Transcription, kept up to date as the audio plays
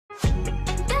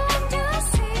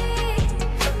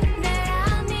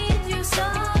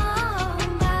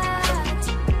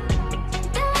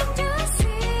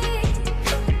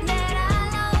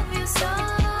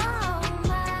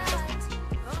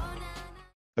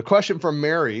A question from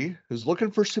Mary, who's looking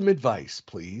for some advice,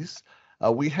 please.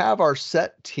 We have our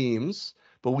set teams,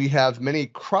 but we have many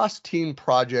cross-team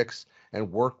projects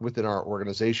and work within our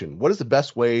organization. What is the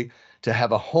best way to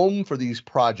have a home for these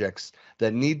projects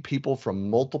that need people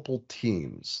from multiple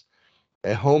teams?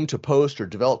 A home to post or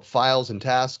develop files and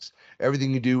tasks,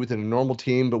 everything you do within a normal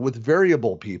team, but with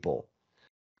variable people.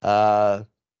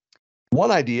 One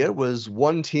idea was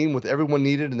one team with everyone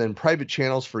needed and then private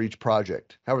channels for each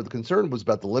project. However, the concern was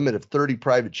about the limit of 30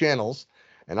 private channels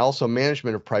and also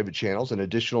management of private channels and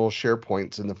additional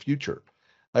SharePoints in the future.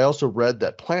 I also read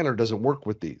that Planner doesn't work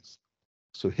with these.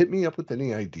 So hit me up with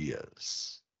any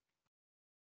ideas.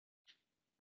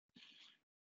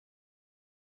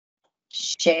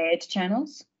 Shared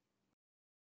channels?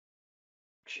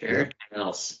 Shared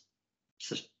channels.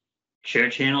 So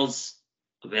shared channels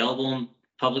available in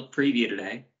public preview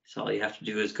today. So all you have to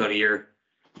do is go to your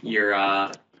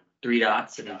three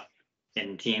dots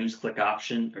in Teams, click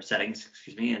option or settings,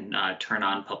 excuse me, and turn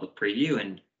on public preview.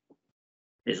 And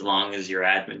as long as your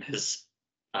admin has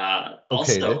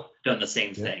also done the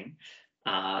same thing,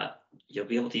 you'll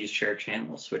be able to use shared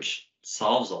channels, which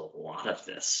solves a lot of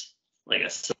this, like a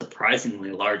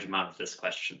surprisingly large amount of this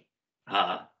question.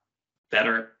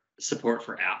 Better support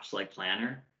for apps like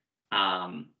Planner.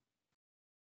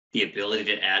 The ability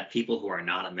to add people who are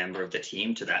not a member of the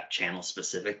team to that channel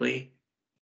specifically.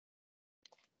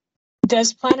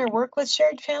 Does Planner work with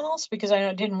shared channels? Because I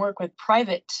know it didn't work with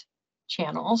private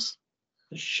channels.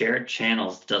 The shared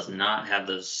channels does not have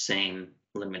those same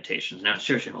limitations. Now,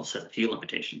 shared channels has a few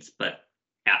limitations, but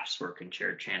apps work in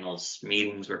shared channels,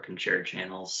 meetings work in shared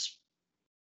channels.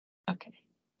 Okay.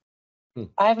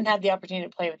 I haven't had the opportunity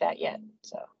to play with that yet,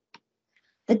 so.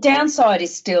 The downside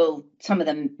is still some of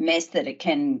the mess that it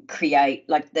can create.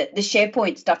 Like the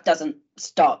SharePoint stuff doesn't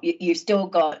stop. You've still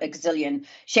got a gazillion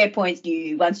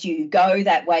SharePoints. Once you go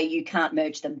that way, you can't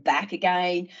merge them back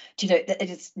again.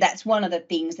 That's one of the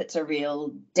things that's a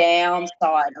real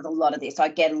downside of a lot of this. I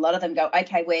get a lot of them go,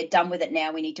 okay, we're done with it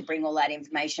now. We need to bring all that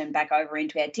information back over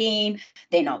into our team.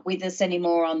 They're not with us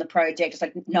anymore on the project. It's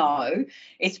like, no,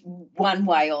 it's one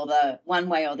way or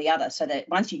the other. So that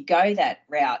once you go that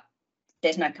route,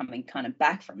 there's no coming kind of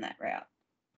back from that route.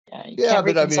 Yeah,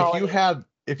 but I mean,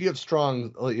 if you have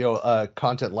strong,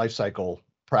 content lifecycle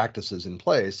practices in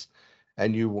place,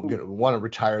 and you want to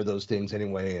retire those things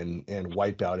anyway, and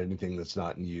wipe out anything that's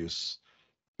not in use,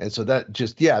 and so that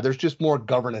there's just more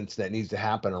governance that needs to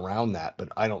happen around that. But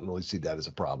I don't really see that as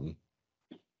a problem.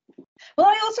 Well,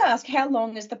 I also ask, how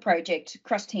long is the project,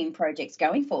 cross-team projects,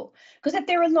 going for? Because if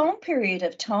they're a long period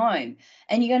of time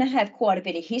and you're going to have quite a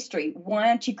bit of history, why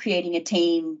aren't you creating a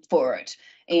team for it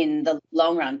in the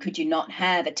long run? Could you not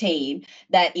have a team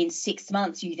that in 6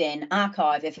 months you then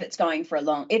archive if it's going for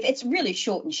if it's really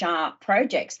short and sharp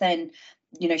projects, then,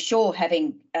 sure,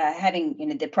 having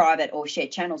the private or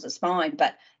shared channels is fine,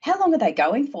 but how long are they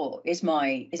going for is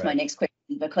my next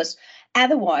question, because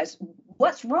otherwise,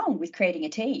 what's wrong with creating a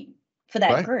team for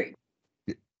that group?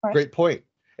 Great point.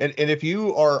 And if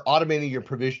you are automating your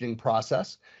provisioning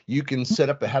process, you can set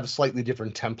up have a slightly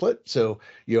different template. So,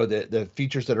 the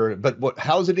features that are, but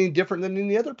how is it any different than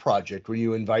any other project where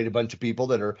you invite a bunch of people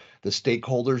that are the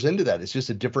stakeholders into that? It's just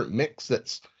a different mix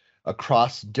that's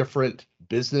across different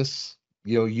business,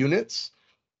 units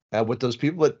with those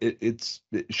people, but it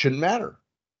shouldn't matter.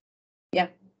 Yeah.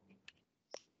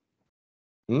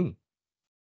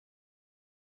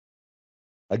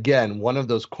 Again, one of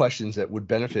those questions that would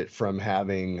benefit from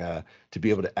having to be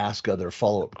able to ask other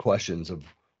follow-up questions of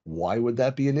why would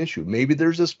that be an issue? Maybe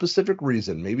there's a specific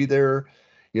reason. Maybe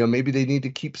maybe they need to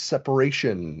keep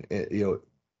separation,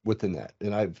 within that.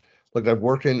 And I've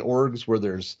worked in orgs where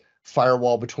there's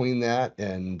firewall between that,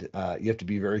 and you have to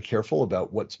be very careful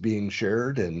about what's being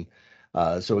shared. And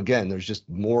so again, there's just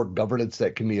more governance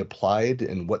that can be applied,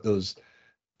 and what those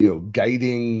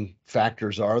guiding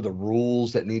factors are, the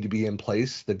rules that need to be in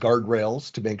place, the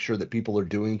guardrails to make sure that people are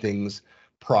doing things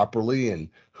properly, and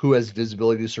who has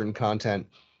visibility to certain content,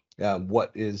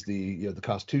 what is the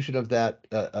constitution of that,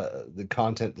 the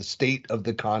content, the state of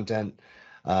the content,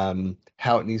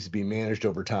 how it needs to be managed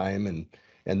over time.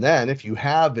 And then if you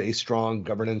have a strong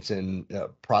governance and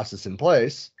process in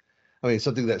place, I mean,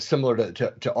 something that's similar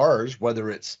to ours, whether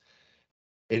it's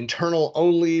internal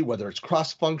only, whether it's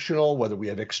cross-functional, whether we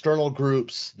have external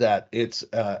groups, that it's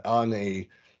on a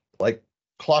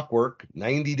clockwork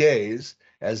 90 days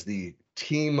as the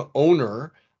team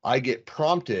owner, I get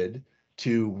prompted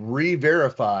to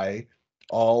re-verify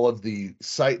all of the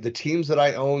teams that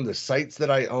I own, the sites that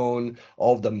I own,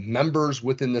 all of the members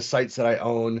within the sites that I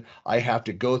own. I have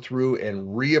to go through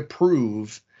and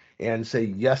reapprove and say,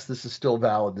 yes, this is still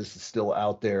valid, this is still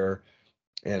out there,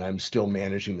 and I'm still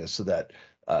managing this, so that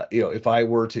if I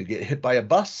were to get hit by a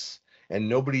bus and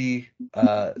nobody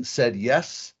said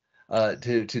yes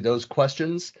to those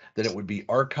questions, then it would be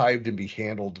archived and be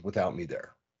handled without me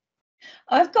there.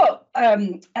 I've got,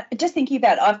 just thinking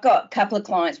about it, I've got a couple of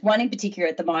clients, one in particular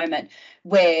at the moment,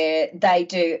 where they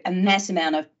do a mass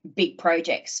amount of big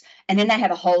projects, and then they have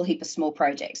a whole heap of small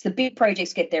projects. The big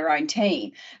projects get their own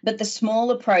team, but the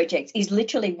smaller projects is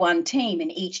literally one team,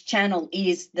 and each channel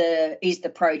is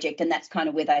the project, and that's kind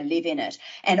of where they live in it.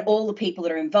 And all the people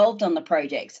that are involved on the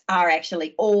projects are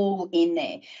actually all in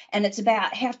there. And it's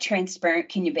about how transparent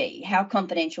can you be? How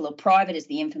confidential or private is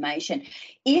the information?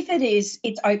 If it is,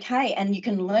 it's okay, and you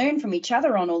can learn from each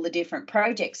other on all the different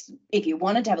projects if you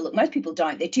wanted to have a look. Most people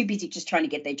don't. They're too busy just trying to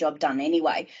get their job done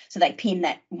anyway, so they pin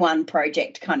that one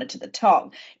project kind of to the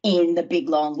top in the big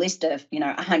long list of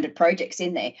 100 projects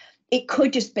in there. It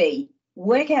could just be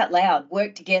work out loud,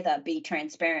 work together, be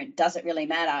transparent. Does it really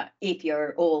matter if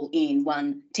you're all in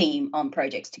one team on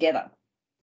projects together?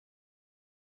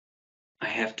 I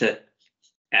have to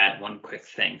add one quick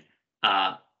thing.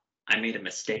 I made a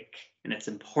mistake, and it's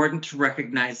important to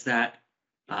recognize that.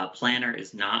 Planner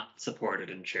is not supported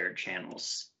in shared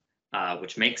channels,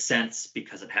 which makes sense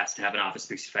because it has to have an Office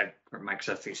 365 or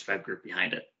Microsoft 365 group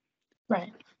behind it.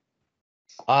 Right.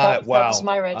 Wow. That was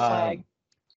my red flag.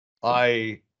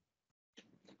 I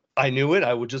knew it.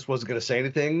 I just wasn't going to say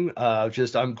anything.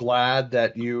 I'm glad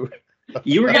that you.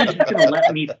 You were just going to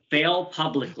let me fail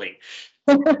publicly.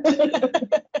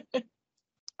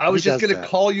 I was just going to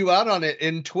call you out on it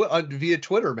via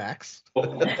Twitter, Max.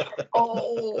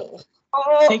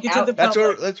 Take it to the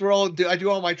public. That's where I do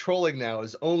all my trolling now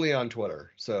is only on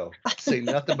Twitter. So say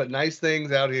nothing but nice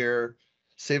things out here.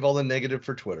 Save all the negative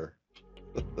for Twitter.